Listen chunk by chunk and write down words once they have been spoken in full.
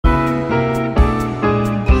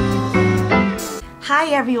Hi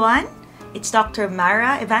everyone! It's Dr.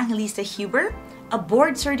 Mara Evangelista Huber, a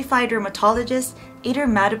board-certified dermatologist, a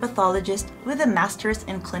dermatopathologist with a master's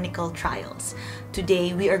in clinical trials.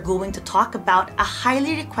 Today we are going to talk about a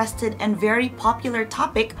highly requested and very popular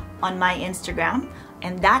topic on my Instagram,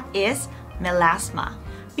 and that is melasma.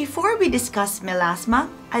 Before we discuss melasma,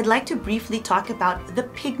 I'd like to briefly talk about the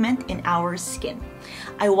pigment in our skin.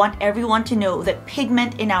 I want everyone to know that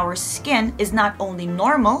pigment in our skin is not only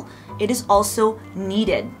normal, it is also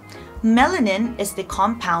needed. Melanin is the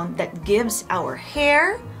compound that gives our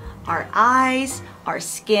hair, our eyes, our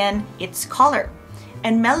skin its color.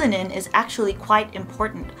 And melanin is actually quite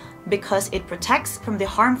important because it protects from the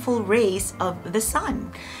harmful rays of the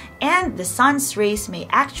sun. And the sun's rays may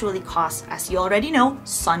actually cause, as you already know,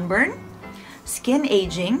 sunburn, skin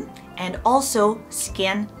aging, and also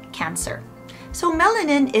skin cancer. So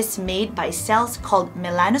melanin is made by cells called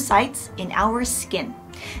melanocytes in our skin.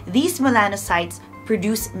 These melanocytes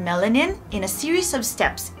produce melanin in a series of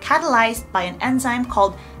steps catalyzed by an enzyme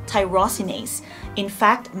called tyrosinase. In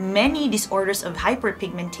fact, many disorders of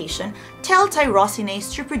hyperpigmentation tell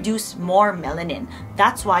tyrosinase to produce more melanin.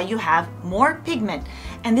 That's why you have more pigment.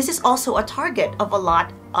 And this is also a target of a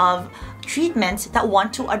lot of treatments that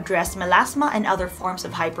want to address melasma and other forms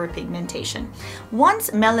of hyperpigmentation. Once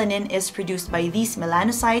melanin is produced by these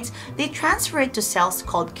melanocytes, they transfer it to cells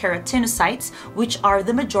called keratinocytes, which are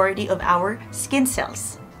the majority of our skin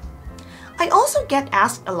cells. I also get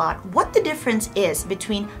asked a lot what the difference is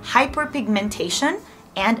between hyperpigmentation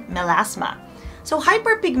and melasma. So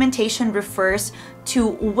hyperpigmentation refers to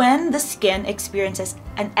when the skin experiences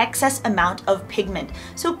an excess amount of pigment.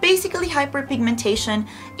 So basically hyperpigmentation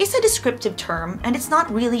is a descriptive term and it's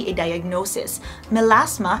not really a diagnosis.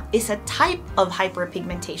 Melasma is a type of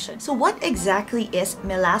hyperpigmentation. So what exactly is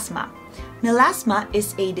melasma? Melasma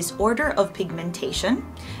is a disorder of pigmentation.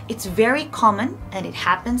 It's very common and it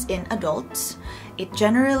happens in adults. It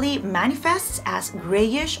generally manifests as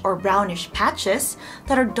grayish or brownish patches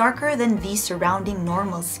that are darker than the surrounding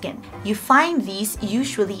normal skin. You find these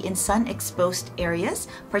usually in sun-exposed areas,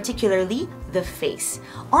 particularly the face.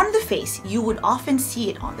 On the face, you would often see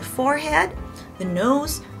it on the forehead, the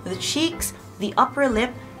nose, the cheeks, the upper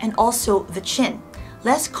lip, and also the chin.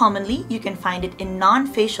 Less commonly, you can find it in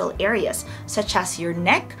non-facial areas such as your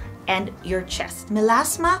neck and your chest.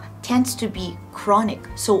 Melasma tends to be chronic,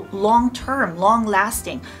 so long-term,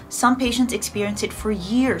 long-lasting. Some patients experience it for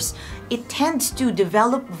years. It tends to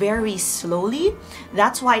develop very slowly.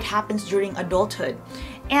 That's why it happens during adulthood.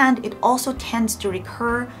 And it also tends to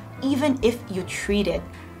recur even if you treat it.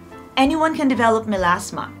 Anyone can develop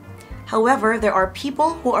melasma. However, there are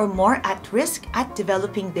people who are more at risk at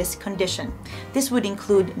developing this condition. This would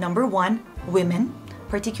include, number one, women,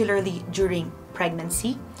 particularly during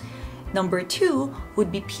pregnancy. Number two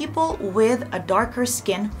would be people with a darker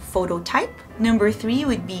skin phototype. Number three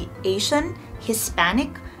would be Asian, Hispanic,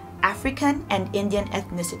 African, and Indian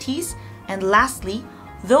ethnicities. And lastly,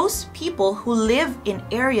 those people who live in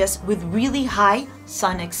areas with really high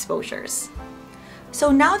sun exposures. So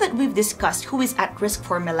now that we've discussed who is at risk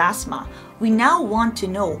for melasma, we now want to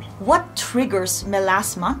know what triggers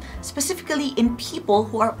melasma, specifically in people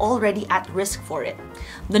who are already at risk for it.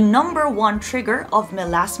 The number one trigger of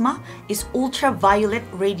melasma is ultraviolet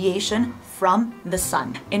radiation from the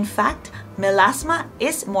sun. In fact, melasma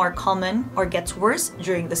is more common or gets worse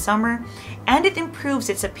during the summer, and it improves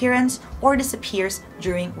its appearance or disappears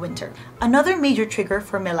during winter. Another major trigger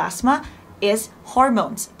for melasma is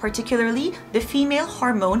hormones, particularly the female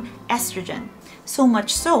hormone estrogen. So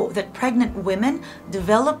much so that pregnant women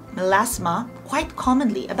develop melasma quite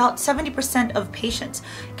commonly. About 70% of patients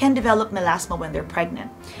can develop melasma when they're pregnant.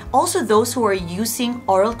 Also, those who are using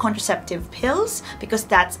oral contraceptive pills, because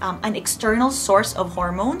that's an external source of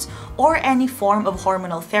hormones, or any form of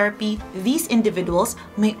hormonal therapy, these individuals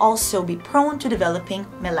may also be prone to developing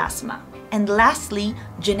melasma. And lastly,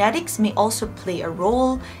 genetics may also play a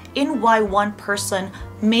role in why one person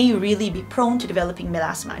may really be prone to developing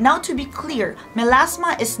melasma. Now, to be clear,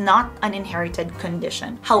 melasma is not an inherited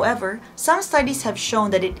condition. However, some studies have shown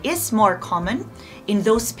that it is more common in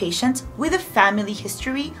those patients with a family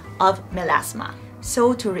history of melasma.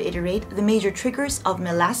 So to reiterate, the major triggers of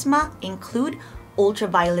melasma include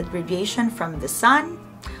ultraviolet radiation from the sun,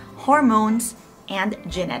 hormones, and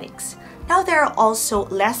genetics. Now, there are also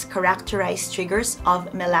less characterized triggers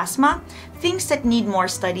of melasma, things that need more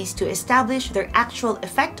studies to establish their actual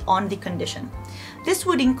effect on the condition. This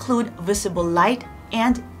would include visible light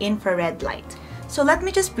and infrared light. So let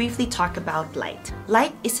me just briefly talk about light.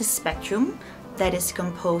 Light is a spectrum that is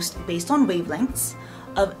composed based on wavelengths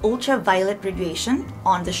of ultraviolet radiation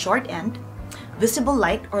on the short end, visible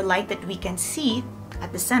light or light that we can see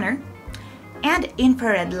at the center, and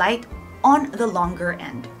infrared light on the longer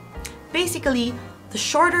end. Basically, the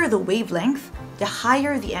shorter the wavelength, the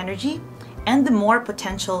higher the energy, and the more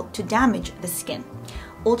potential to damage the skin.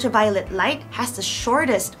 Ultraviolet light has the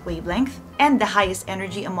shortest wavelength and the highest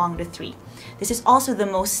energy among the three. This is also the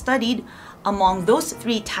most studied among those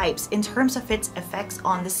three types in terms of its effects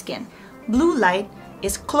on the skin. Blue light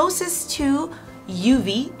is closest to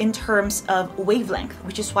UV in terms of wavelength,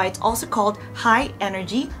 which is why it's also called high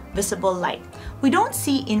energy visible light. We don't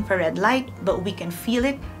see infrared light, but we can feel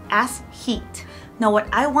it as heat. Now, what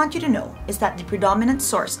I want you to know is that the predominant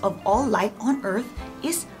source of all light on Earth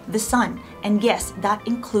is the sun. And yes, that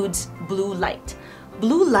includes blue light.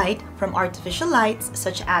 Blue light from artificial lights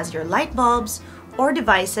such as your light bulbs or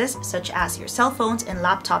devices such as your cell phones and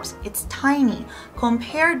laptops, it's tiny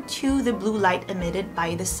compared to the blue light emitted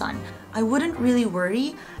by the sun. I wouldn't really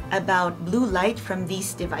worry about blue light from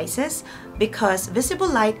these devices because visible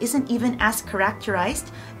light isn't even as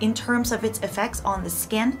characterized in terms of its effects on the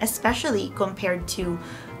skin, especially compared to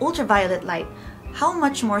ultraviolet light. How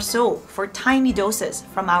much more so for tiny doses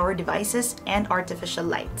from our devices and artificial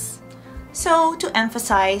lights? So, to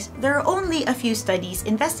emphasize, there are only a few studies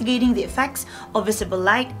investigating the effects of visible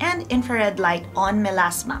light and infrared light on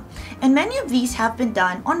melasma, and many of these have been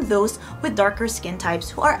done on those with darker skin types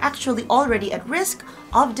who are actually already at risk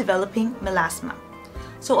of developing melasma.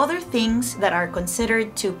 So other things that are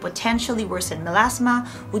considered to potentially worsen melasma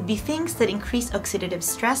would be things that increase oxidative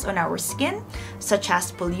stress on our skin, such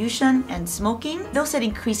as pollution and smoking, those that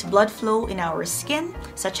increase blood flow in our skin,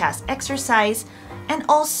 such as exercise, and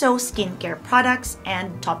also skincare products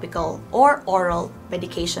and topical or oral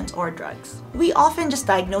medications or drugs. We often just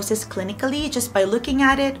diagnose this clinically. Just by looking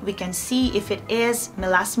at it, we can see if it is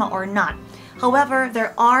melasma or not. However,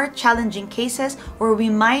 there are challenging cases where we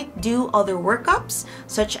might do other workups,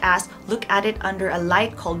 such as look at it under a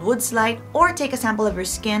light called Wood's light, or take a sample of your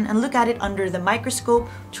skin and look at it under the microscope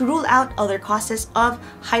to rule out other causes of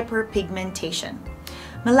hyperpigmentation.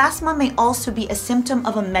 Melasma may also be a symptom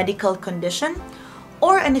of a medical condition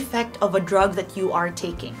or an effect of a drug that you are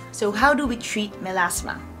taking. So how do we treat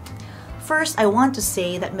melasma? First, I want to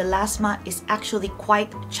say that melasma is actually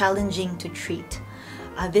quite challenging to treat.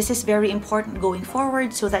 This is very important going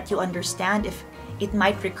forward so that you understand if it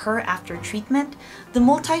might recur after treatment. The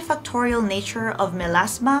multifactorial nature of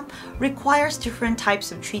melasma requires different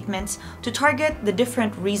types of treatments to target the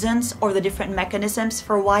different reasons or the different mechanisms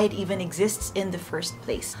for why it even exists in the first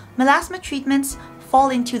place. Melasma treatments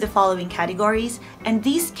fall into the following categories, and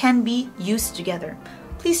these can be used together.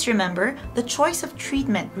 Please remember, the choice of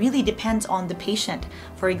treatment really depends on the patient.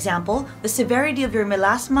 For example, the severity of your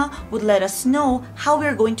melasma would let us know how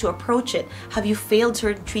we're going to approach it. Have you failed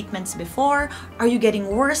certain treatments before? Are you getting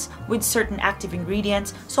worse with certain active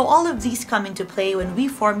ingredients? So all of these come into play when we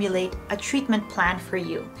formulate a treatment plan for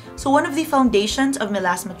you. So one of the foundations of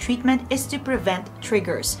melasma treatment is to prevent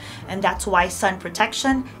triggers, and that's why sun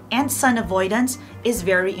protection and sun avoidance is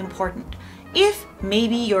very important. If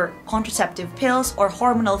maybe your contraceptive pills or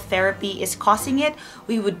hormonal therapy is causing it,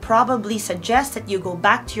 we would probably suggest that you go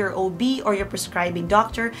back to your OB or your prescribing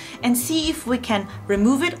doctor and see if we can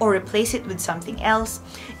remove it or replace it with something else.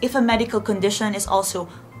 If a medical condition is also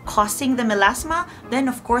causing the melasma, then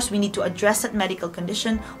of course we need to address that medical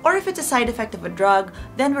condition, or if it's a side effect of a drug,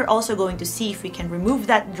 then we're also going to see if we can remove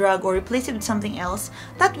that drug or replace it with something else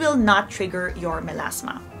that will not trigger your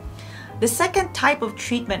melasma. The second type of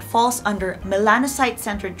treatment falls under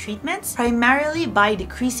melanocyte-centered treatments, primarily by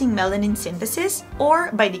decreasing melanin synthesis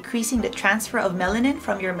or by decreasing the transfer of melanin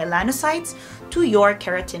from your melanocytes to your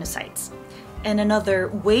keratinocytes. And another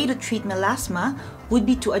way to treat melasma would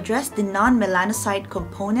be to address the non-melanocyte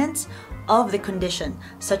components of the condition,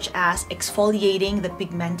 such as exfoliating the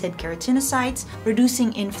pigmented keratinocytes,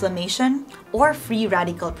 reducing inflammation or free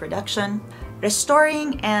radical production,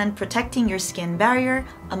 restoring and protecting your skin barrier,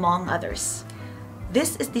 among others.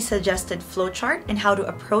 This is the suggested flowchart in how to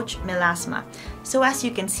approach melasma. So as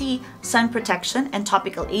you can see, sun protection and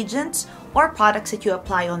topical agents or products that you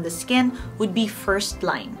apply on the skin would be first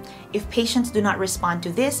line. If patients do not respond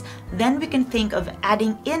to this, then we can think of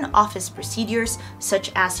adding in-office procedures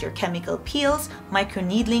such as your chemical peels,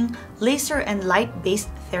 microneedling, laser and light-based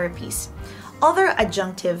therapies. Other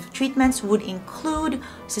adjunctive treatments would include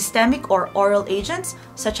systemic or oral agents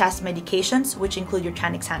such as medications, which include your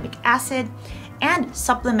tranexamic acid, and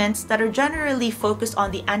supplements that are generally focused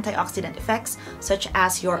on the antioxidant effects such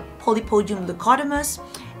as your polypodium leucodermus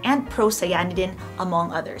and procyanidin,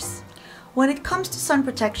 among others. When it comes to sun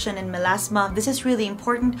protection and melasma, this is really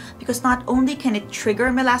important because not only can it trigger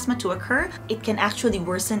melasma to occur, it can actually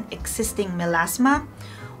worsen existing melasma,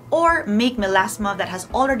 or make melasma that has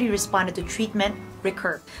already responded to treatment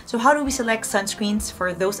recur. So how do we select sunscreens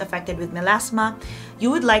for those affected with melasma?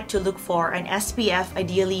 You would like to look for an SPF,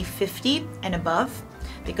 ideally 50 and above,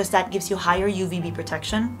 because that gives you higher UVB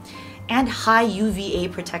protection, and high UVA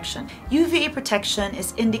protection. UVA protection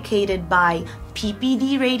is indicated by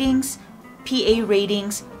PPD ratings, PA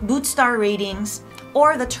ratings, Boot Star ratings,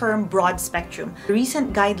 or the term broad spectrum. The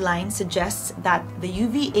recent guideline suggests that the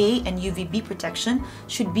UVA and UVB protection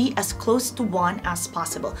should be as close to 1 as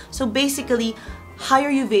possible. So basically, higher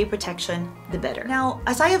UVA protection, the better. Now,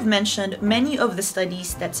 as I have mentioned, many of the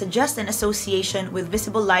studies that suggest an association with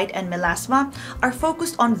visible light and melasma are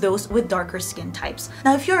focused on those with darker skin types.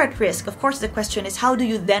 Now, if you're at risk, of course, the question is how do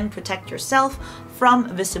you then protect yourself from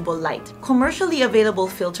visible light? Commercially available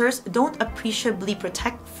filters don't appreciably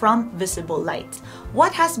protect from visible light.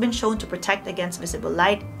 What has been shown to protect against visible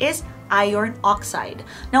light is iron oxide.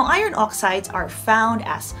 Now, iron oxides are found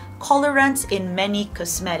as colorants in many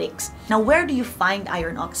cosmetics. Now, where do you find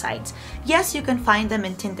iron oxides? Yes, you can find them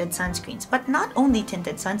in tinted sunscreens, but not only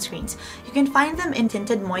tinted sunscreens. You can find them in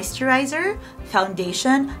tinted moisturizer,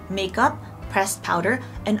 foundation, makeup, pressed powder,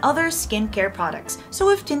 and other skincare products. So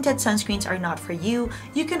if tinted sunscreens are not for you,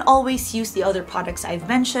 you can always use the other products I've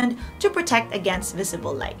mentioned to protect against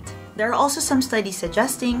visible light. There are also some studies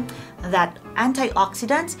suggesting that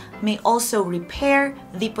antioxidants may also repair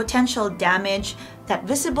the potential damage that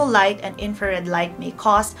visible light and infrared light may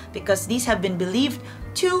cause, because these have been believed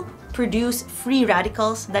to produce free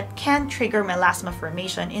radicals that can trigger melasma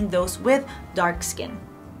formation in those with dark skin.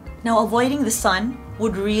 Now, avoiding the sun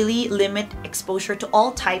would really limit exposure to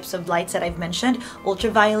all types of lights that I've mentioned,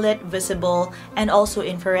 ultraviolet, visible, and also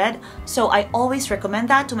infrared. So I always recommend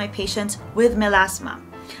that to my patients with melasma.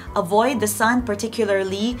 Avoid the sun,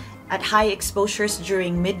 particularly at high exposures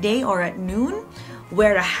during midday or at noon.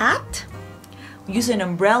 Wear a hat, use an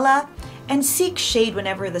umbrella, and seek shade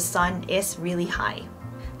whenever the sun is really high.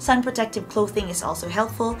 Sun protective clothing is also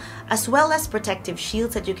helpful, as well as protective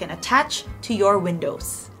shields that you can attach to your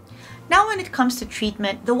windows. Now, when it comes to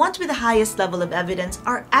treatment, the ones with the highest level of evidence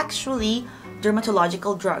are actually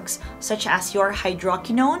dermatological drugs, such as your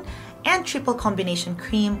hydroquinone and triple combination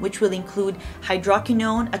cream, which will include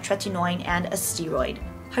hydroquinone, a tretinoin, and a steroid.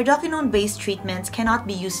 Hydroquinone-based treatments cannot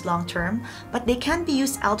be used long-term, but they can be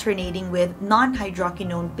used alternating with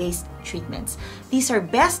non-hydroquinone-based treatments. These are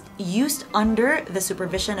best used under the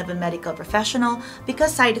supervision of a medical professional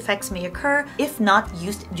because side effects may occur if not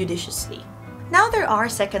used judiciously. Now, there are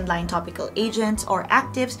second-line topical agents or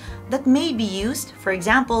actives that may be used. For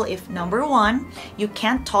example, if number 1, you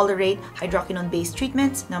can't tolerate hydroquinone-based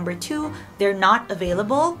treatments, number 2, they're not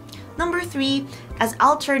available, number 3, as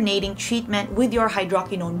alternating treatment with your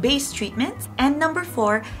hydroquinone-based treatments, and number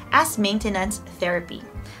 4, as maintenance therapy.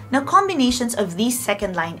 Now, combinations of these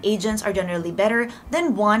second-line agents are generally better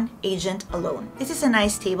than one agent alone. This is a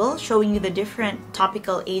nice table showing you the different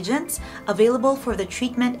topical agents available for the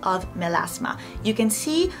treatment of melasma. You can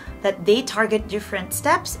see that they target different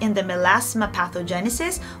steps in the melasma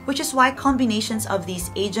pathogenesis, which is why combinations of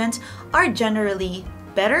these agents are generally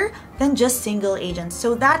better than just single agents,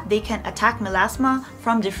 so that they can attack melasma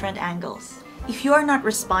from different angles. If you are not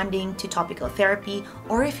responding to topical therapy,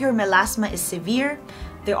 or if your melasma is severe,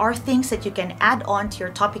 there are things that you can add on to your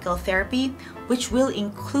topical therapy, which will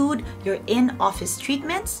include your in-office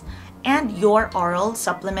treatments and your oral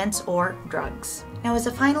supplements or drugs. Now, as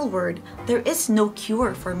a final word, there is no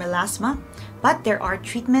cure for melasma, but there are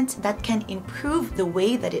treatments that can improve the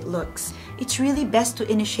way that it looks. It's really best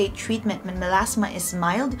to initiate treatment when melasma is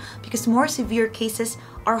mild, because more severe cases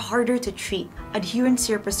are harder to treat. Adherence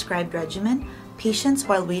to your prescribed regimen, patience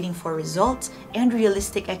while waiting for results, and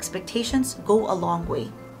realistic expectations go a long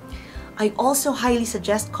way. I also highly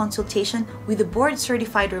suggest consultation with a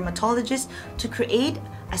board-certified dermatologist to create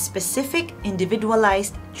a specific,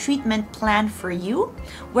 individualized treatment plan for you,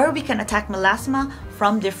 where we can attack melasma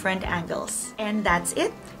from different angles. And that's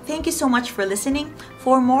it. Thank you so much for listening.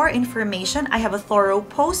 For more information, I have a thorough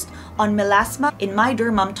post on melasma in my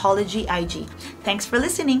dermatology IG. Thanks for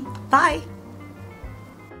listening. Bye!